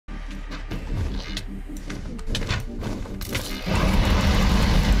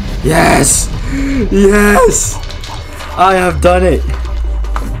Yes! Yes! I have done it!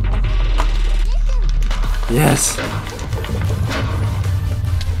 Yes!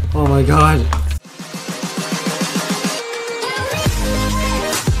 Oh my god!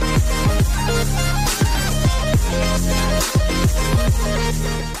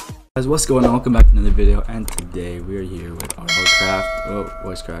 Guys, what's going on? Welcome back to another video, and today we are here with RLCraft. Oh,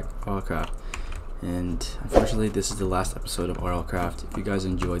 voice crack. RLCraft. And unfortunately, this is the last episode of RLCraft. If you guys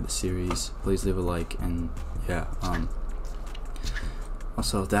enjoyed the series, please leave a like. And yeah,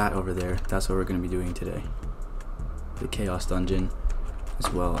 also that over there, that's what we're going to be doing today. The Chaos Dungeon,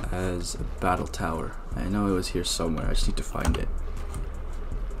 as well as a Battle Tower. I know it was here somewhere, I just need to find it.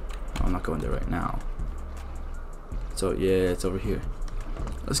 I'm not going there right now. So yeah, it's over here.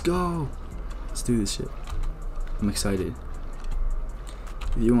 Let's go! Let's do this shit. I'm excited.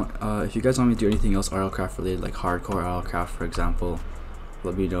 If you want, if you guys want me to do anything else RLCraft related, like hardcore RLCraft for example,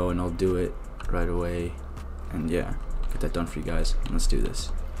 let me know and I'll do it right away. And yeah, get that done for you guys. And let's do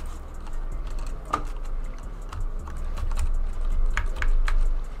this.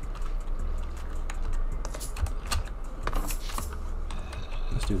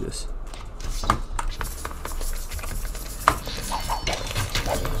 Let's do this.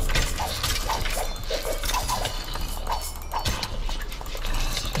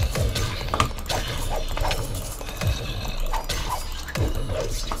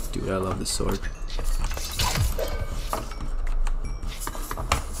 Dude, I love this sword.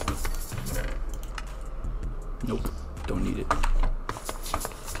 Nope, don't need it.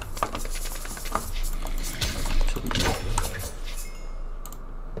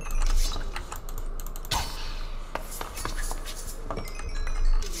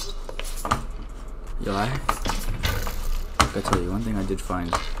 Yo, I gotta tell you one thing I did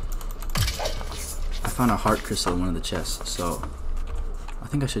find. I found a heart crystal in one of the chests, so I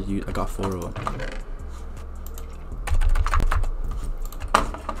think I should use. I got 4 of them.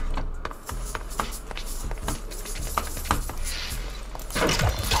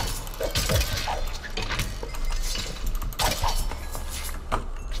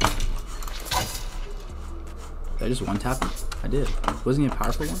 Did I just one tap it? I did. Wasn't it a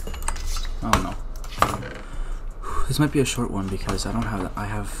powerful one? I don't know. This might be a short one because I don't have. I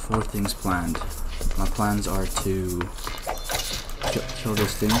have 4 things planned. My plans are to kill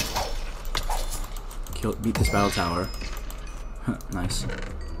this thing. Beat this battle tower. Nice.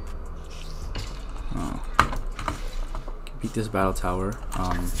 Oh. Beat this battle tower.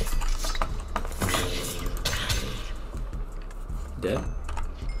 Dead?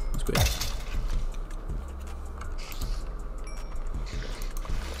 That's great.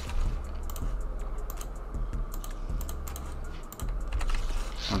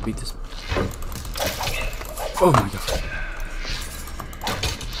 I'll beat this. Oh my god.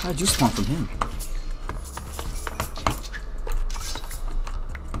 How did you spawn from him?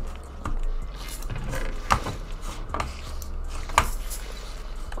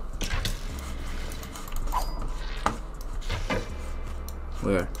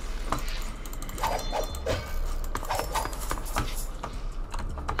 Where?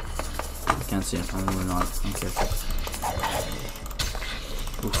 I can't see him. I'm really not. Okay.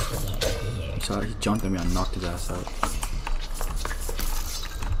 Oof. So he jumped at me and knocked his ass out.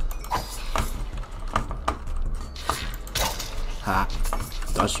 Ha!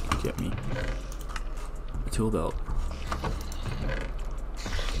 Dodge get me. A tool belt.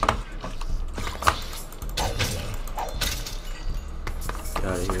 Get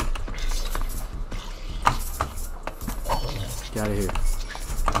out of here. Get out of here.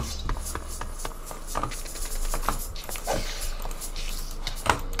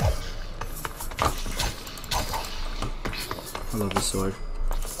 I love this sword.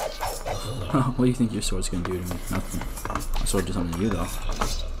 What do you think your sword's gonna do to me? Nothing. My sword did something to you though.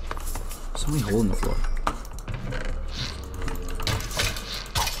 So many holes in the floor.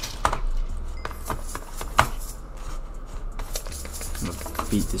 I'm gonna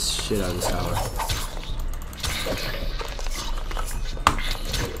beat this shit out of this tower.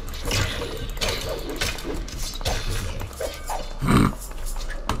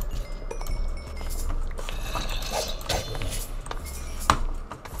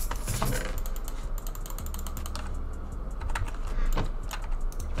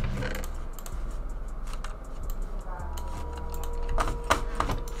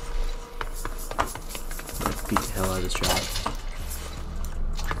 Beat the hell out of this trap.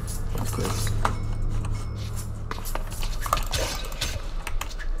 That's quick.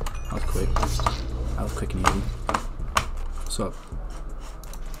 That was quick. That was quick and easy. What's up?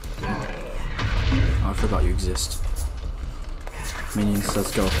 Oh, I forgot you exist. Minions,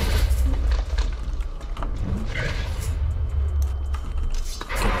 let's go.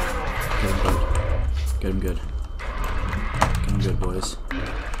 Get him good. Get him good, boys. I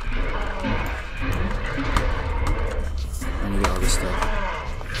need to get all this stuff.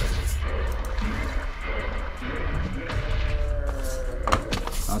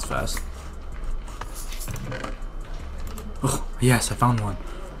 That was fast. Oh, yes, I found one.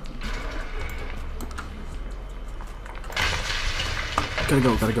 Gotta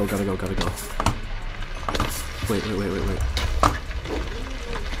go. Wait. Give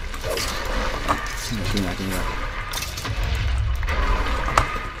me that.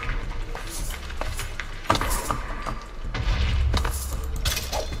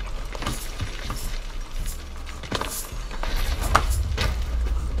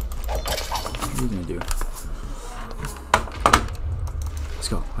 What are you gonna do? Let's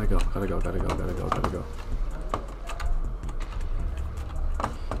go. Gotta go.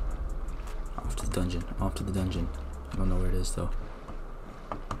 Off to the dungeon. I don't know where it is though.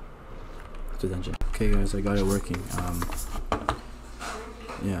 Off to the dungeon. Okay guys, I got it working.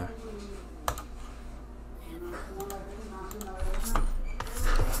 Yeah.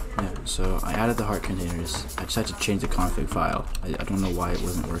 So I added the heart containers. I just had to change the config file. I don't know why it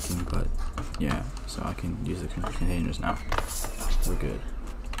wasn't working, but yeah. So I can use the containers now. We're good.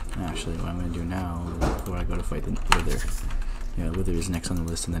 Actually, what I'm gonna do now is before I go to fight the Wither. Yeah, Wither is next on the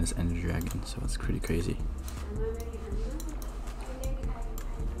list, and then it's Ender Dragon, so it's pretty crazy.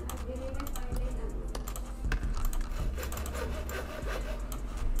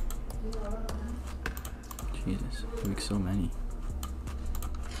 Jesus, I make so many.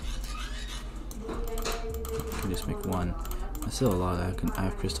 I can just make one. That's still a lot. I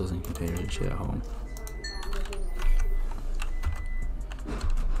have crystals and containers and shit at home.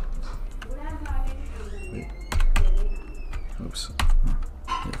 Wait. Oops.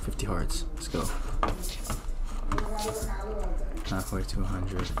 Yeah, 50 hearts. Let's go. Halfway to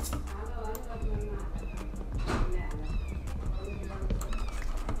 100.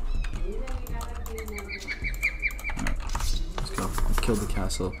 Let's go. I killed the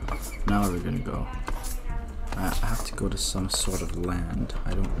castle. Now where are we gonna go? I have to go to some sort of land.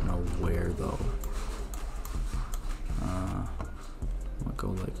 I don't know where though. I'll go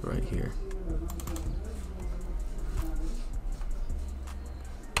like right here.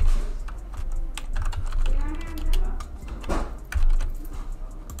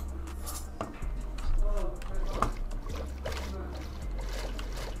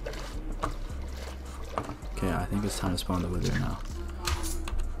 Okay, I think it's time to spawn the Wither now.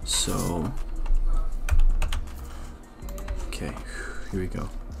 So, okay, here we go.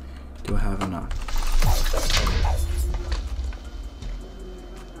 Do I have enough?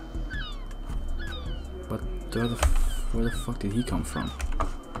 Where the fuck did he come from?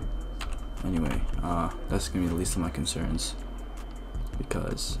 Anyway, that's gonna be the least of my concerns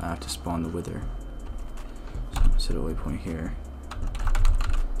because I have to spawn the Wither. So I'm gonna set a waypoint here.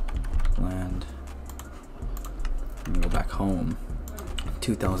 Land. I'm gonna go back home,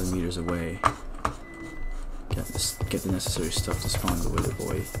 2,000 meters away. Get the necessary stuff to spawn the Wither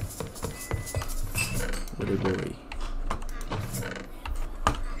boy. Wither boy.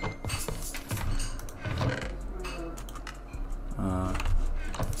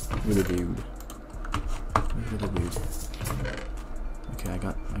 Wither dude. Wither dude. Okay, I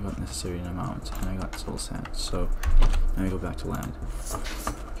got necessary amounts and I got soul sand. So now I go back to land.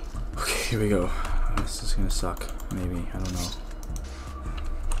 Okay, here we go. This is gonna suck. Maybe, I don't know.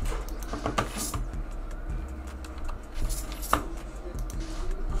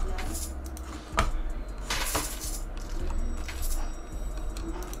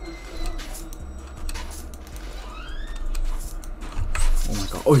 Oh my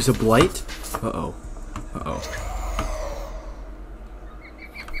god. Oh, he's a blight? Uh-oh. Uh-oh.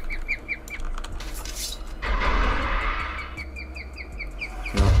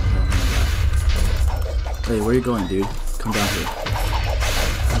 Hey, where are you going, dude? Come down here.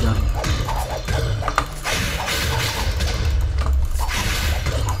 Come down here.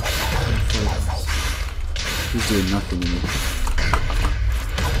 He's doing nothing to me.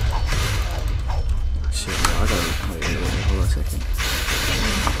 Shit, bro, I gotta wait, hold on a second.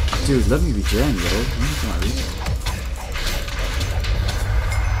 Dude, let me regen, bro. Where's my regen?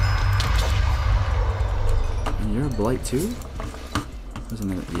 And you're a blight too?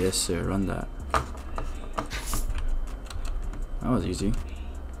 Yes, sir. Run that. That was easy.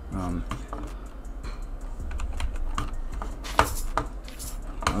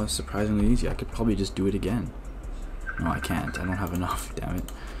 That was surprisingly easy. I could probably just do it again. No, I can't. I don't have enough. Damn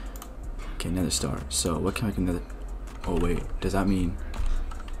it. Okay, nether star. So what can I nether? Oh wait, does that mean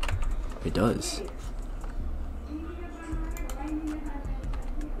it does?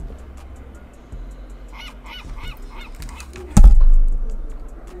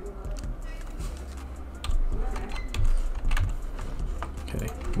 Okay,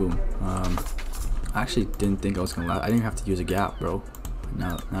 boom. I actually didn't think I was gonna last. I didn't have to use a gap, bro.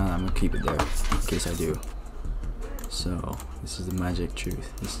 Now I'm gonna keep it there in case I do. So this is the magic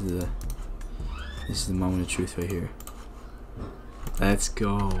truth. This is the moment of truth right here. Let's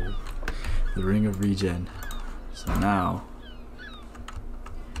go. The ring of regen. So now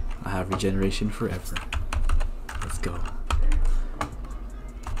I have regeneration forever. Let's go.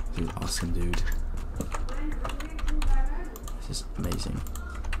 This is awesome, dude. This is amazing.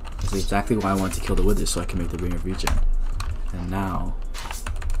 This is exactly why I wanted to kill the wither, so I can make the ring of regen. And now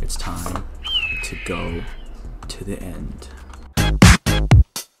it's time to go to the end.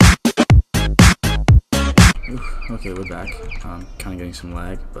 Oof, okay, we're back. I'm kind of getting some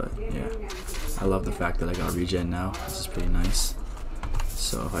lag, but yeah. I love the fact that I got regen now. This is pretty nice.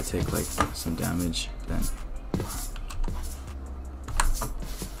 So if I take like some damage, then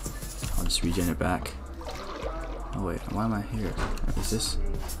I'll just regen it back. Oh wait, why am I here? Is this?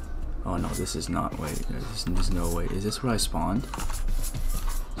 Oh no, this is not. Wait, there's no way. Is this where I spawned?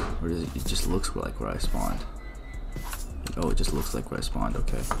 Or does it just looks like where I spawned? Oh, it just looks like where I spawned.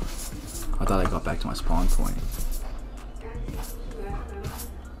 Okay. I thought I got back to my spawn point.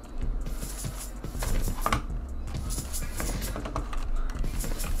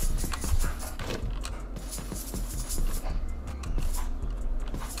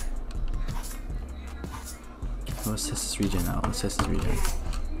 Let's test this regen out. Let's test this regen.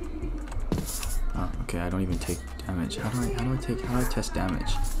 Oh, okay. I don't even take damage. How do I test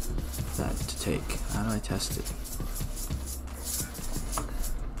damage? That to take. How do I test it?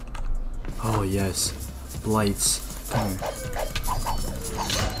 Oh yes, blights. Come here.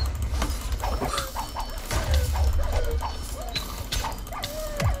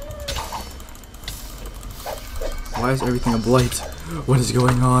 Why is everything a blight? What is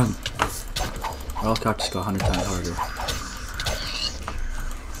going on? RLCraft just got 100 times harder.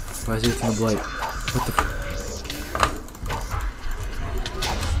 Why is everything a blight? What the?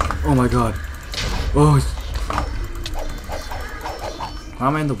 Oh my god. Oh. Why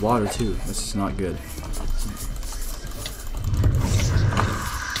am I in the water too? This is not good.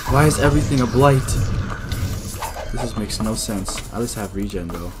 Why is everything a blight? This just makes no sense. At least I have regen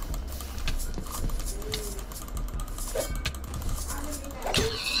though.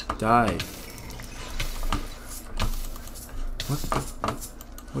 Die.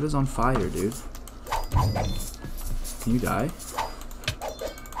 What is on fire, dude? Can you die?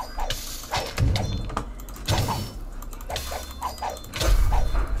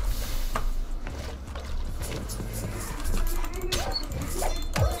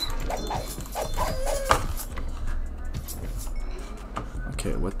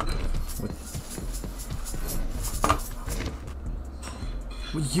 Okay, what?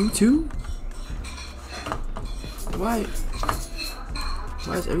 What, you too? Why?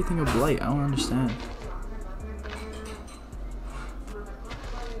 Why is everything a blight? I don't understand.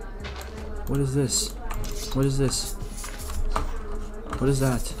 What is this? What is this? What is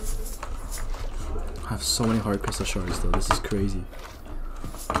that? I have so many hard crystal shards though. This is crazy.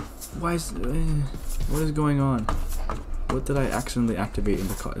 Why is? What is going on? What did I accidentally activate in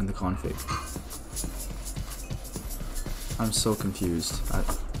the config? I'm so confused.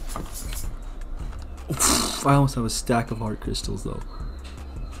 I almost have a stack of heart crystals though.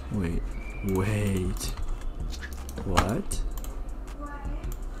 Wait. What?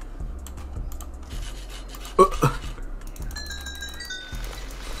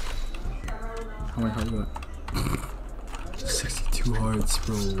 How many hearts do I got? 62 hearts,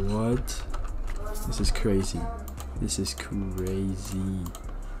 bro. What? This is crazy. This is crazy.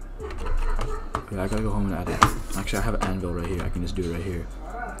 Yeah, I gotta go home and add it. Actually, I have an anvil right here. I can just do it right here.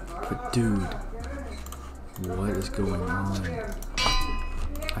 But dude, what is going on?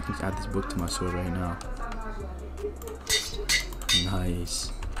 I can just add this book to my sword right now.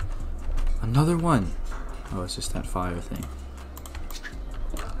 Nice. Another one. Oh, it's just that fire thing.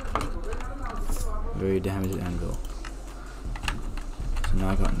 Very damaged anvil. So now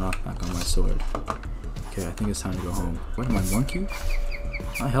I got knocked back on my sword. Okay, I think it's time to go home. What am I, monkey?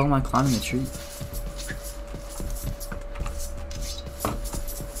 How the hell am I climbing a tree?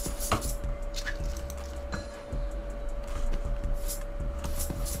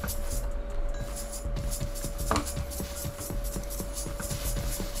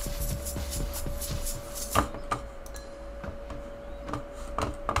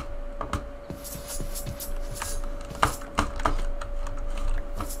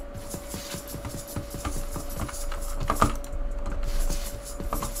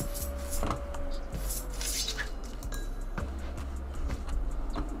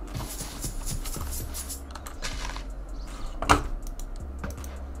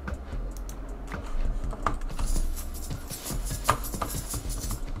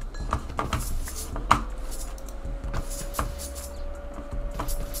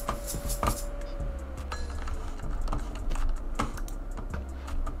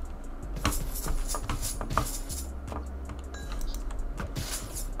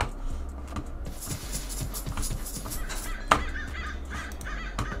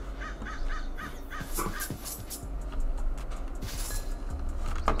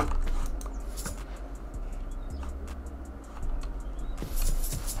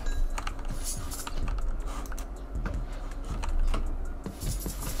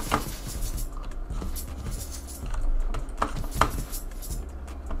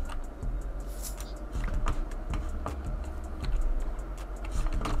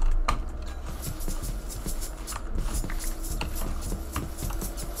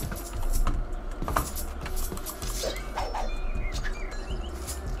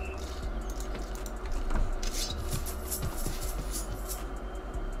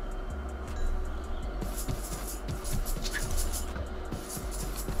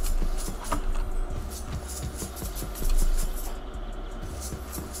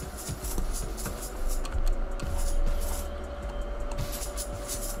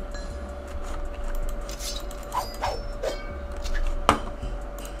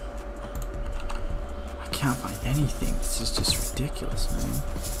 can't find anything. This is just ridiculous, man.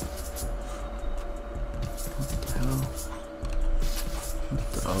 What the hell? What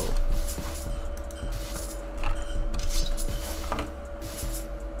the oh.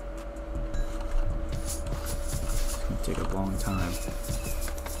 It's gonna take a long time.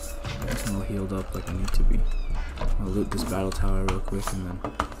 I'm all healed up like I need to be. I'll loot this battle tower real quick and then,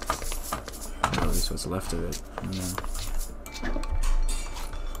 or at least what's left of it, and then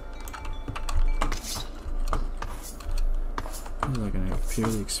this is like a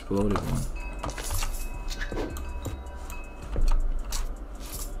purely exploded one.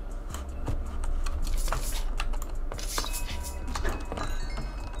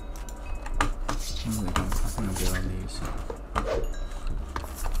 I think I'll get on these.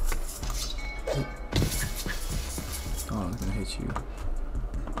 Oh, I'm gonna hit you.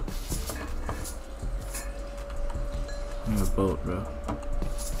 I need a boat, bro.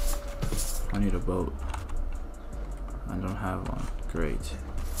 I need a boat. I don't have one. Great.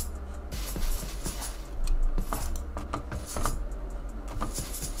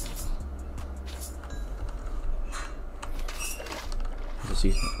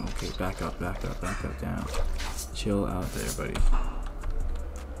 Okay, back up, down. Chill out there, buddy.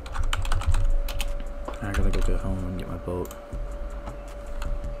 I gotta go get home and get my boat.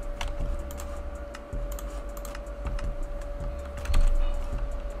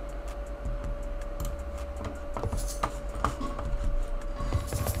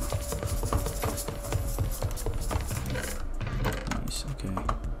 Nice, okay.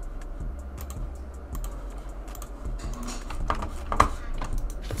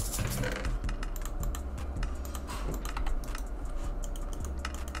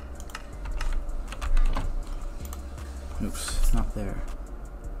 Oops, not there.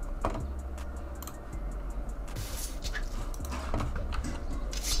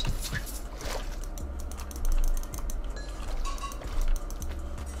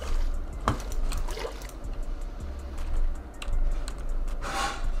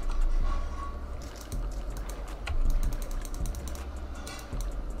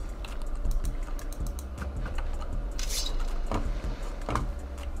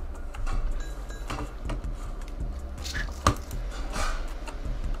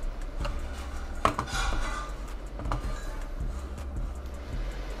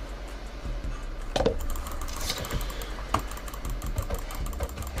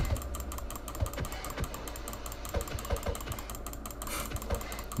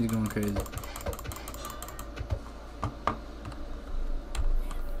 He's going crazy.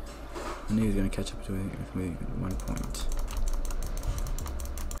 I knew he was gonna catch up to me at one point.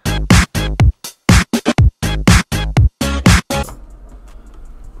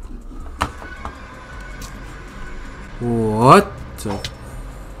 What the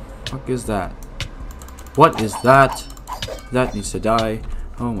fuck is that? What is that? That needs to die.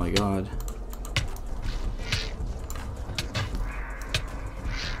 Oh my god.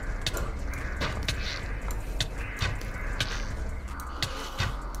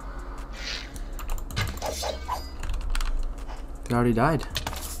 They already died.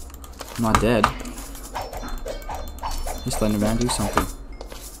 I'm not dead. This Slenderman, do something.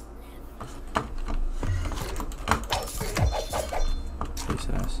 Face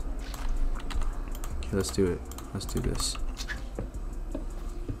ass. Okay, let's do it. Let's do this.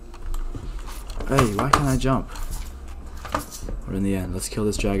 Hey, why can't I jump? But in the end, let's kill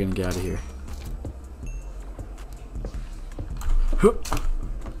this dragon and get out of here.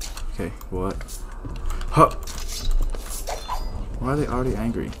 Okay, what? Huh. Why are they already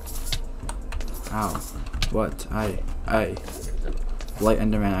angry? Ow. What? Light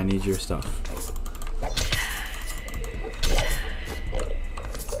Enderman, I need your stuff.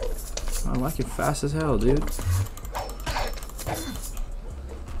 I like it fast as hell, dude.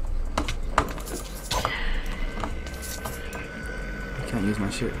 I can't use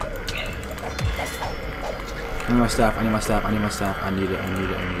my shit. I need my staff, I need my staff, I need my staff. I need it, I need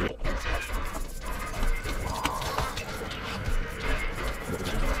it, I need it.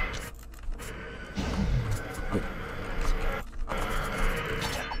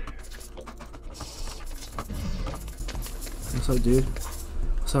 What's up, dude?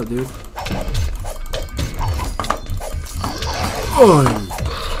 What's up, dude? Oh!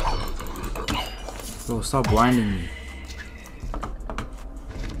 Bro, stop blinding me.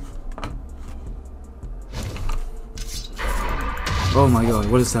 Oh my god,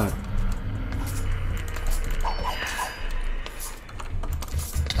 what is that?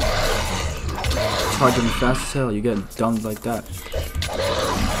 Charging fast as hell, you get dumped like that.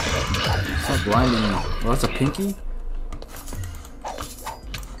 Stop blinding me. Oh, that's a pinky?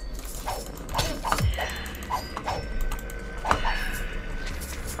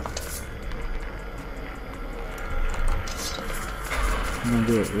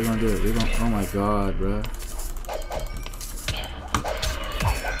 do it. We're gonna do it. We're gonna. Oh my god, bruh.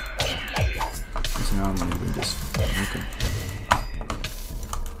 So now I'm gonna be just. Okay.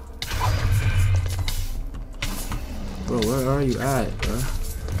 Bro, where are you at, bruh?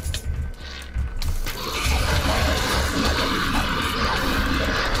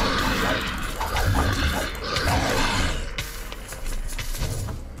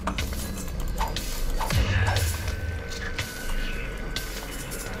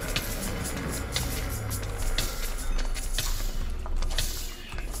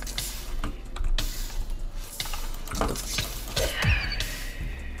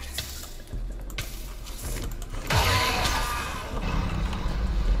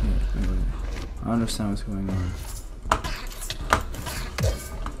 I understand what's going on. I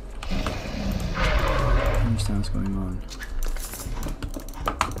understand what's going on.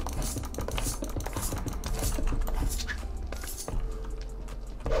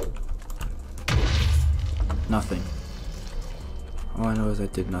 Nothing. All I know is I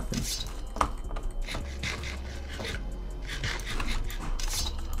did nothing.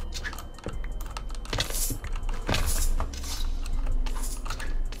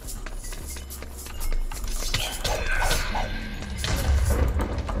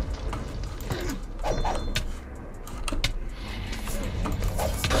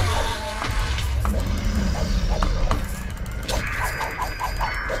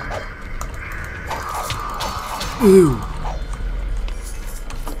 Ew.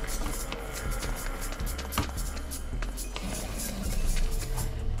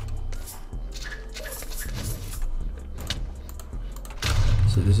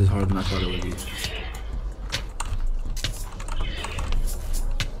 So this is harder than I thought it would be.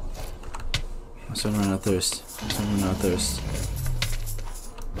 I'm starting to run out of thirst. I'm starting to run out of thirst.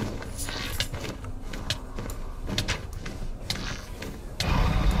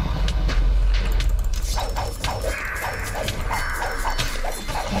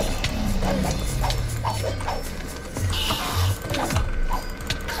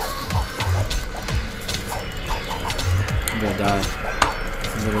 I'm gonna die.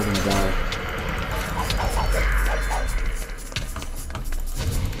 I'm literally gonna die.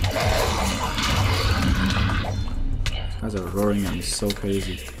 These guys are roaring at me so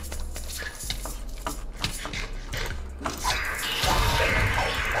crazy.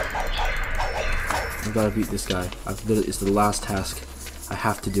 I've gotta beat this guy. It's the last task. I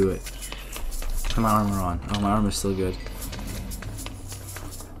have to do it. Put my armor on. Oh, my armor's still good.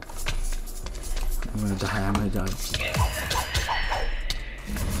 I'm gonna die. I'm gonna die.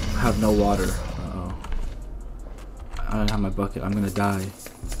 I have no water. Uh-oh. I don't have my bucket. I'm gonna die.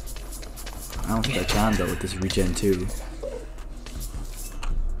 I don't think I can though with this regen too.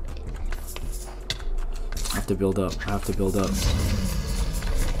 I have to build up. I have to build up.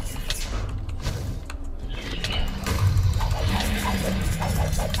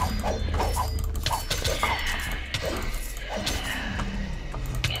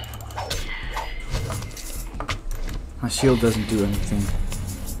 My shield doesn't do anything.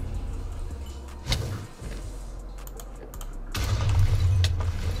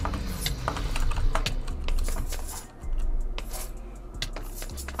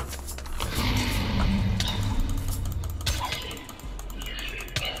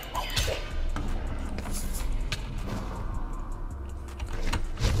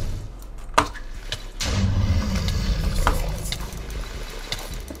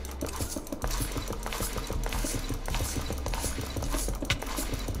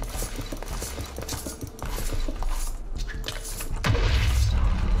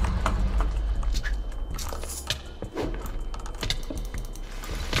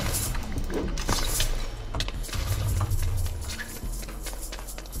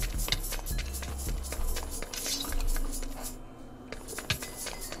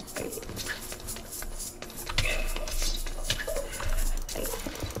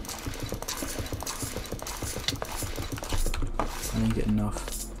 I didn't get enough.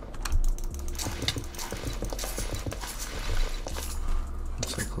 I'm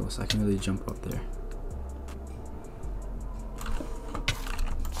so close. I can really jump up there.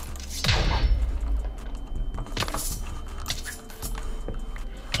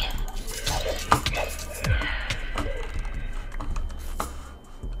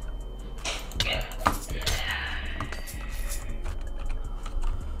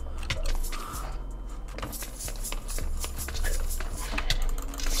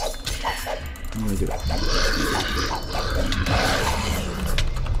 I'm gonna do it.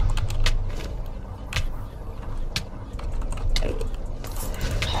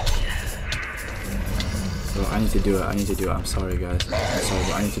 need to do it. I need to do it. I'm sorry, guys. I'm sorry,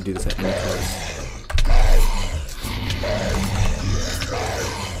 but I need to do this at any cost.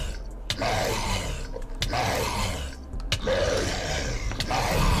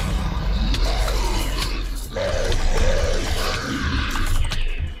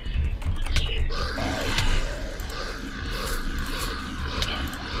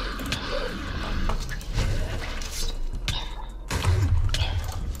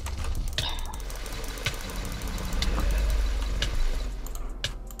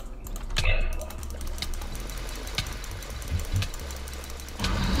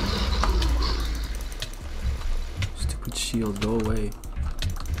 Shield, go away.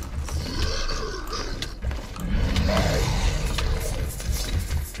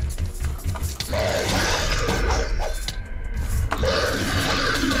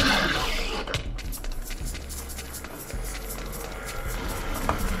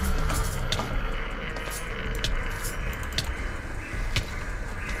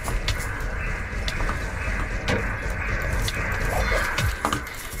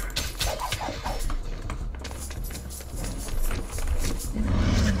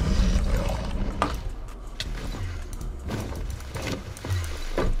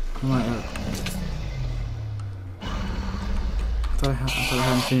 I thought I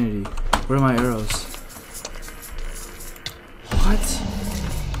had infinity. Where are my arrows? What?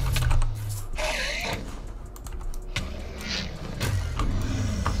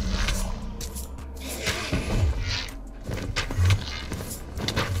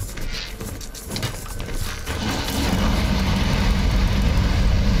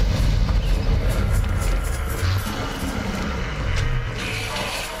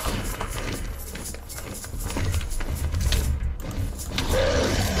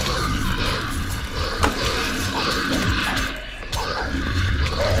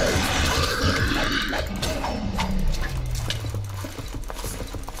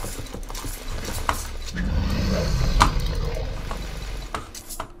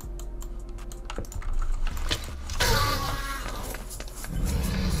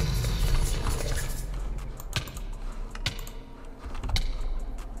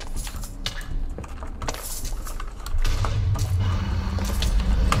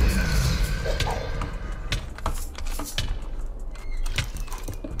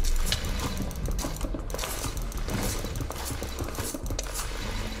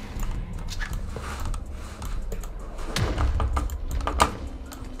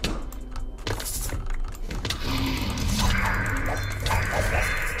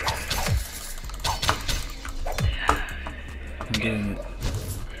 Doing it.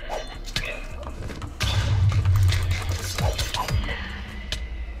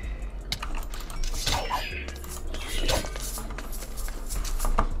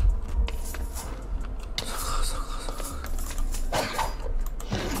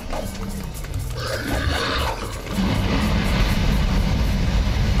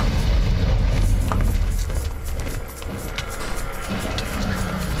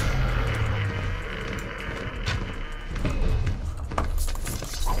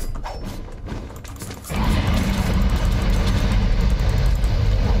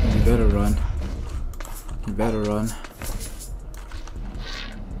 better run. You better run.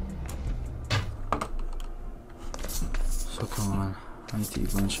 So come on. I need to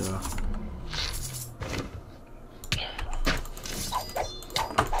eat lunch. Get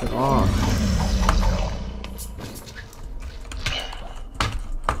off.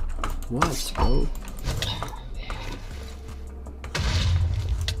 What, bro?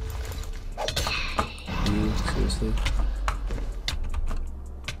 You, seriously?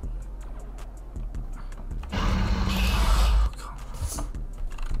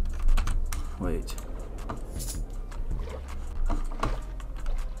 Wait.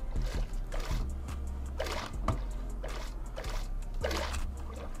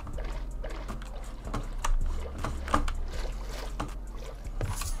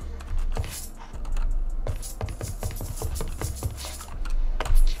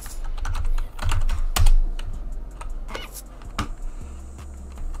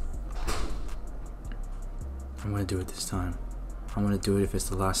 I'm gonna do it this time. I'm gonna do it if it's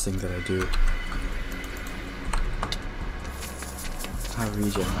the last thing that I do. I have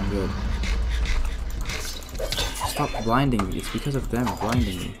regen, I'm good. Stop blinding me. It's because of them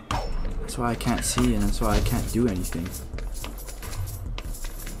blinding me. That's why I can't see and that's why I can't do anything.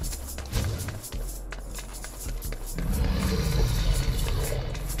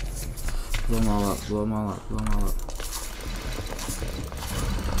 Blow them all up, blow them all up, blow them all up.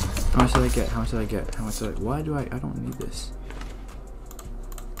 How much did I get? How much did I get? How much did I... Why do I don't need this.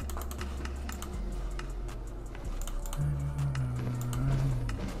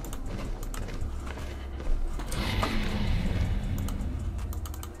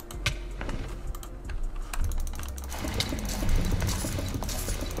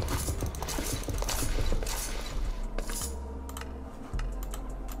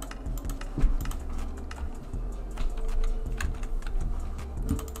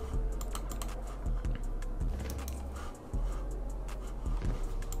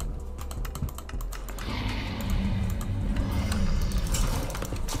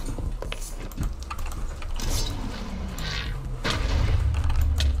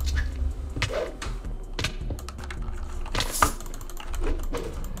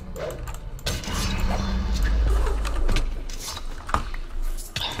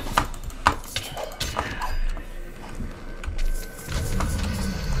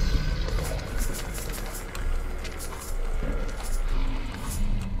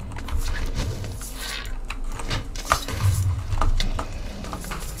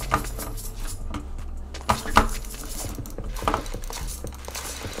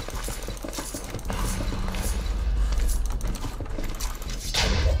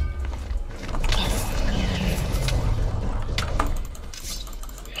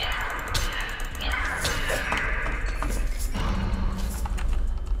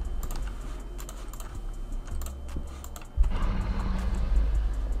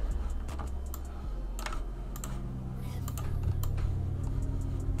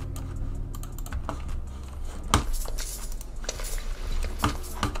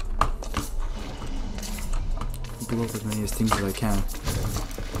 blow up as many things as I can.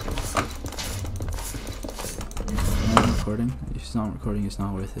 Am I recording? If it's not recording, it's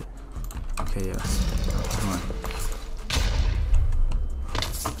not worth it. Okay, yeah. Come on.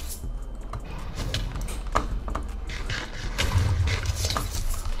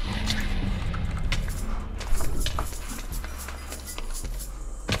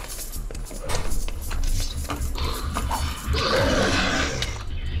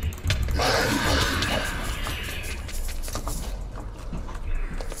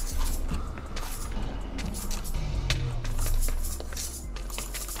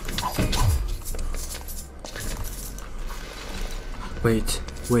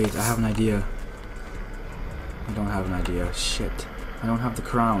 Wait, I have an idea. I don't have an idea. Shit. I don't have the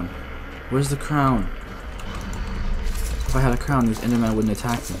crown. Where's the crown? If I had a crown, these Endermen wouldn't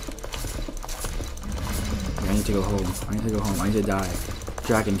attack me. Okay, I need to go home. I need to go home. I need to die.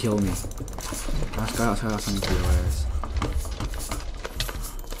 Dragon, kill me. I got something to do, whereas.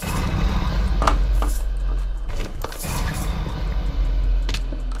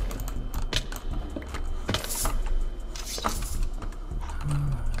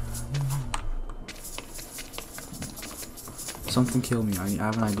 Something kill me. I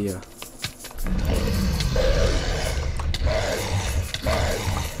have an idea.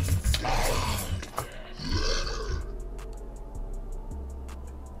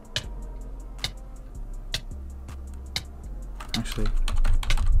 Actually.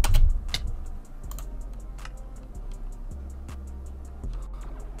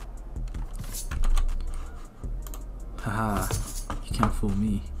 Haha. You can't fool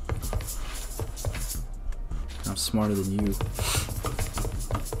me. I'm smarter than you.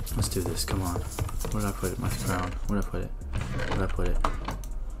 Let's do this, come on. Where did I put it? My crown. Where did I put it? Where did I put it?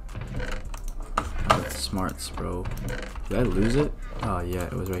 Oh, smarts, bro. Did I lose it? Oh yeah,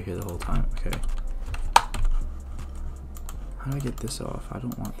 it was right here the whole time. Okay. How do I get this off? I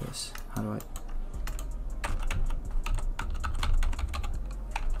don't want this. How do I...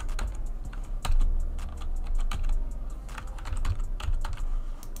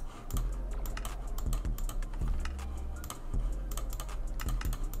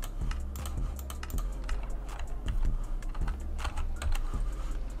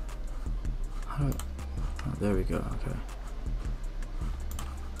 Oh, there we go, okay.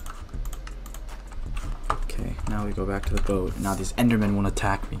 Okay, now we go back to the boat. Now these Endermen won't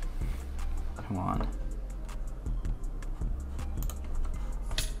attack me. Come on.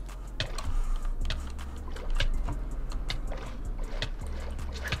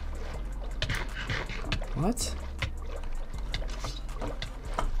 What?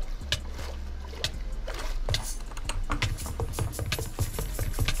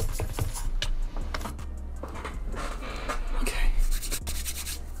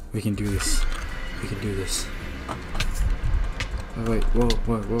 We can do this. We can do this. Oh, wait, whoa.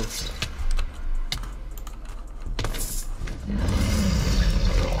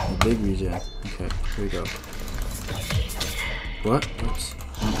 A big regen. Okay, here we go. What? Oops.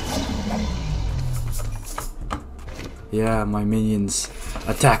 Yeah, my minions.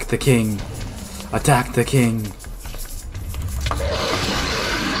 Attack the king. Attack the king.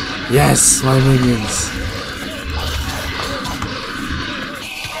 Yes, my minions.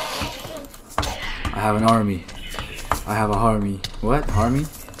 I have an army. I have a army. What? Army?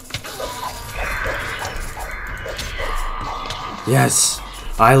 Yes!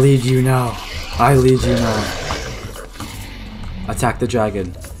 I lead you now. I lead you now. Attack the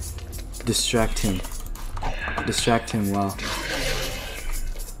dragon. Distract him. Distract him well.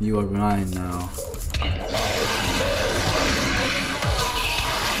 You are mine now.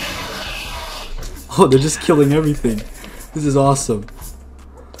 Oh, they're just killing everything. This is awesome.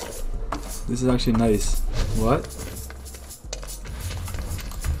 This is actually nice. What?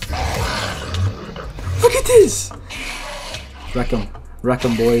 Look at this! Wreck 'em. Wreck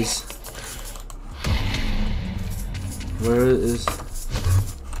 'em, boys. Where is...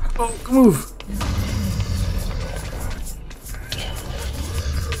 Oh, move!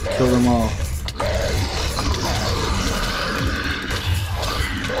 Kill them all.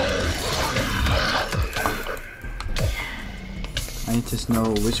 I need to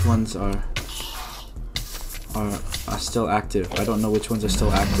know which ones are still active. I don't know which ones are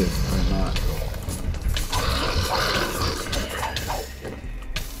still active or not.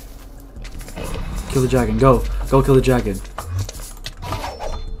 Kill the dragon. Go. Go kill the dragon.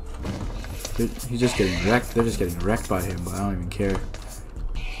 He's just getting wrecked. They're just getting wrecked by him, but I don't even care.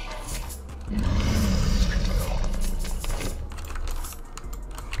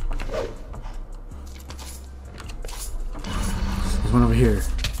 There's one over here.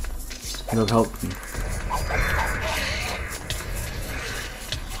 He'll help me.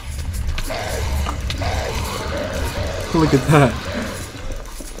 Look at that.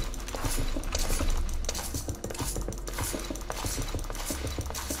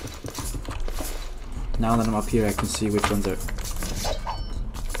 Now that I'm up here, I can see which ones are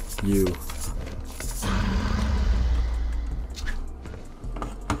you.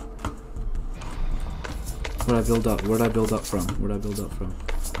 Where'd I build up? Where'd I build up from? Where'd I build up from?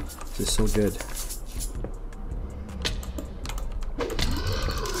 This is so good.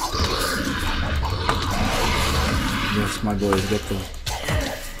 Yes, my boys, get them.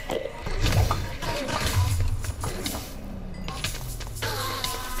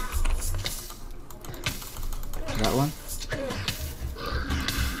 That one?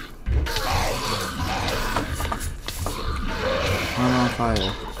 I'm on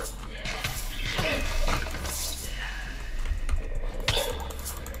fire.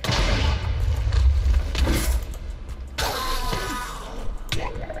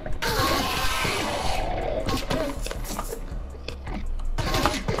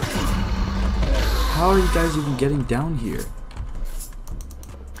 How are you guys even getting down here?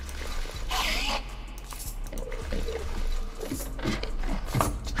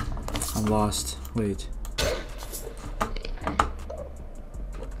 I'm lost. Wait.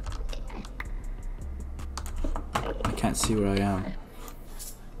 I can't see where I am.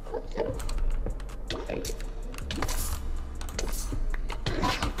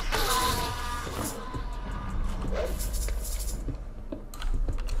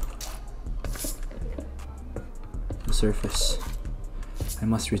 The surface. I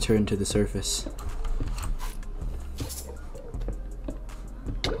must return to the surface.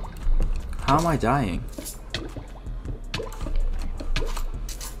 How am I dying?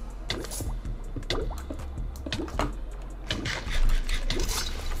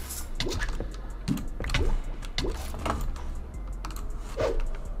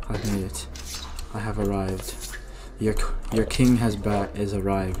 I've made it. I have arrived. Your king has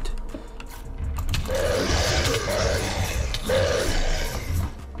arrived.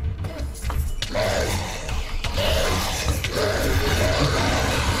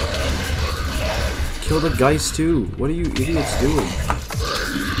 Kill the geist too. What are you idiots doing?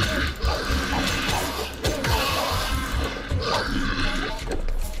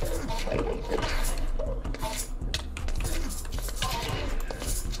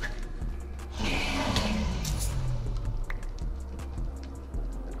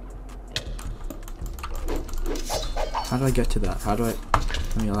 How do I get to that? How do I?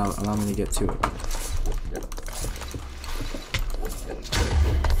 Let me allow me to get to it.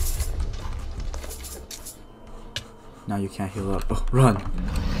 Now you can't heal up. Oh, run!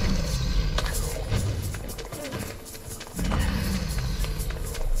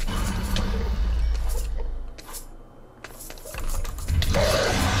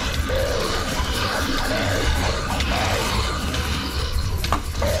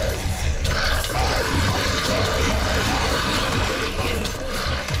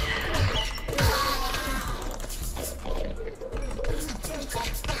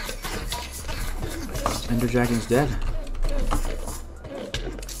 Ender Dragon's dead.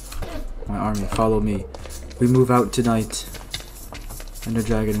 My army, follow me. We move out tonight. Ender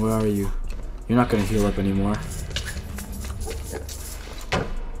Dragon, where are you? You're not gonna heal up anymore.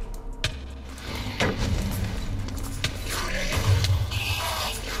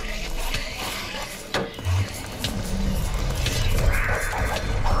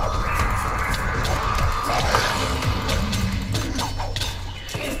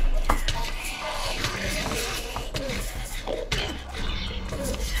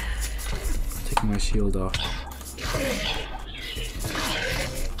 My shield off.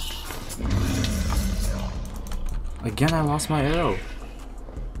 Again, I lost my arrow.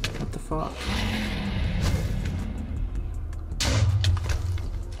 What the fuck?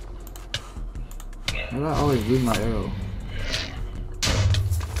 Why do I always lose my arrow?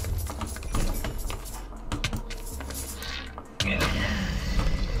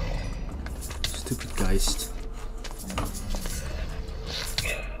 Stupid geist.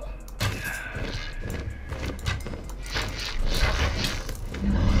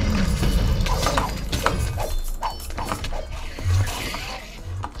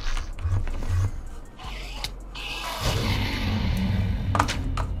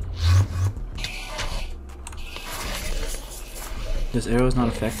 Does arrows not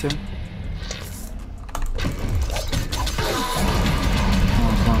affect him? Come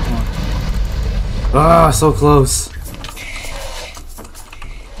on, come on, come on. Ah, so close.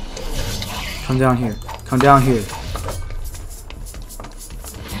 Come down here. Come down here.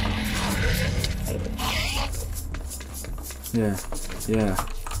 Yeah, yeah,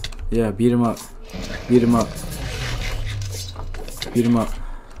 yeah. Beat him up. Beat him up. Beat him up.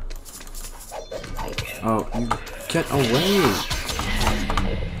 Oh, you get away!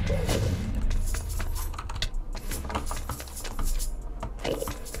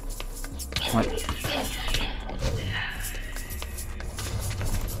 What?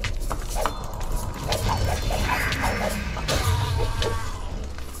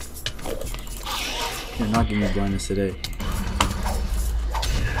 You're not giving me blindness today.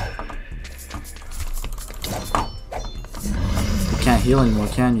 You can't heal anymore,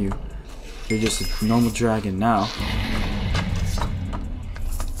 can you? You're just a normal dragon now.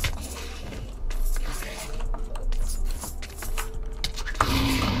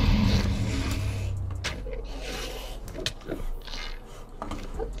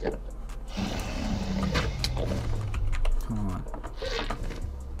 Come on.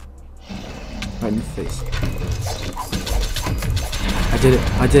 Right in the face. I did it.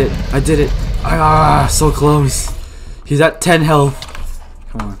 I did it. I did it. Ah, so close. He's at 10 health.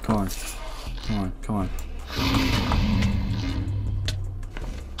 Come on, come on. Come on, come on.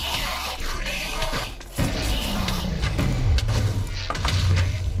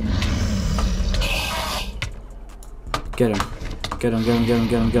 Get him. Get him, get him, get him,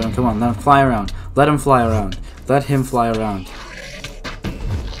 get him, get him. Come on, let him fly around. Let him fly around. Let him fly around.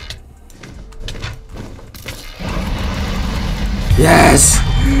 Yes!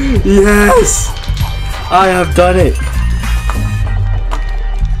 Yes! I have done it!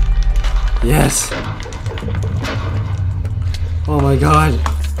 Yes! Oh my god!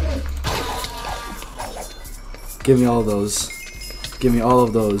 Give me all those. Give me all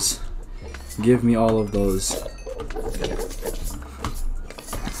of those. Give me all of those.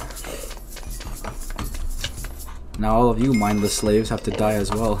 Now all of you mindless slaves have to die as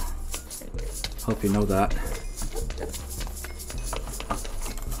well. Hope you know that.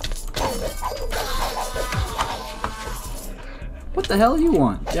 What the hell you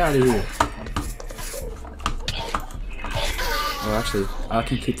want? Get out of here. Oh, actually, I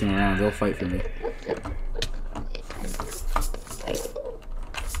can keep them around. They'll fight for me.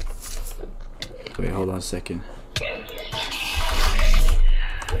 Wait, hold on a second.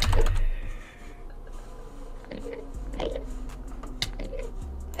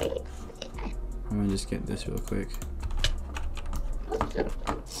 I'm gonna just get this real quick.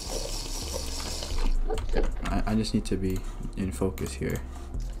 I just need to be in focus here.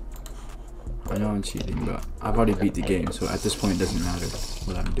 I know I'm cheating, but I've already beat the game, so at this point it doesn't matter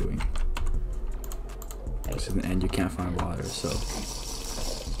what I'm doing. Because in the end you can't find water, so.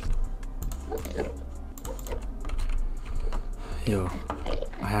 Yo,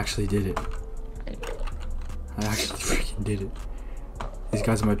 I actually did it. I actually freaking did it. These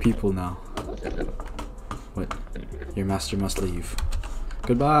guys are my people now. What? Your master must leave.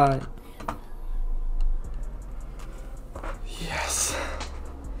 Goodbye! Yes!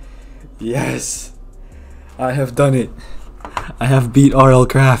 Yes! I have done it! I have beat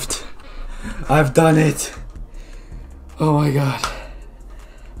RLCraft! I've done it! Oh my god.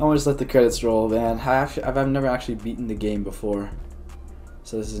 I want to just let the credits roll, man. I've never actually beaten the game before.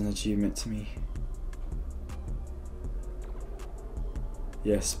 So this is an achievement to me.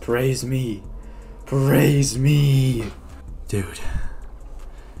 Yes, praise me! Praise me! Dude,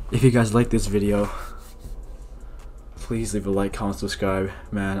 if you guys like this video, please leave a like, comment, subscribe.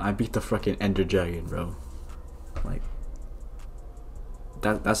 Man, I beat the fucking Ender Dragon, bro. Like,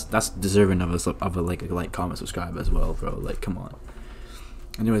 that's deserving of a like, comment, subscribe as well, bro. Like, come on.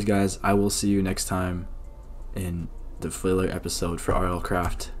 Anyways, guys, I will see you next time in the filler episode for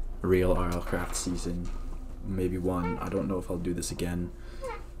RLCraft, real RLCraft season, maybe 1. I don't know if I'll do this again.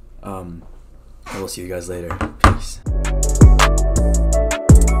 I will see you guys later. Peace.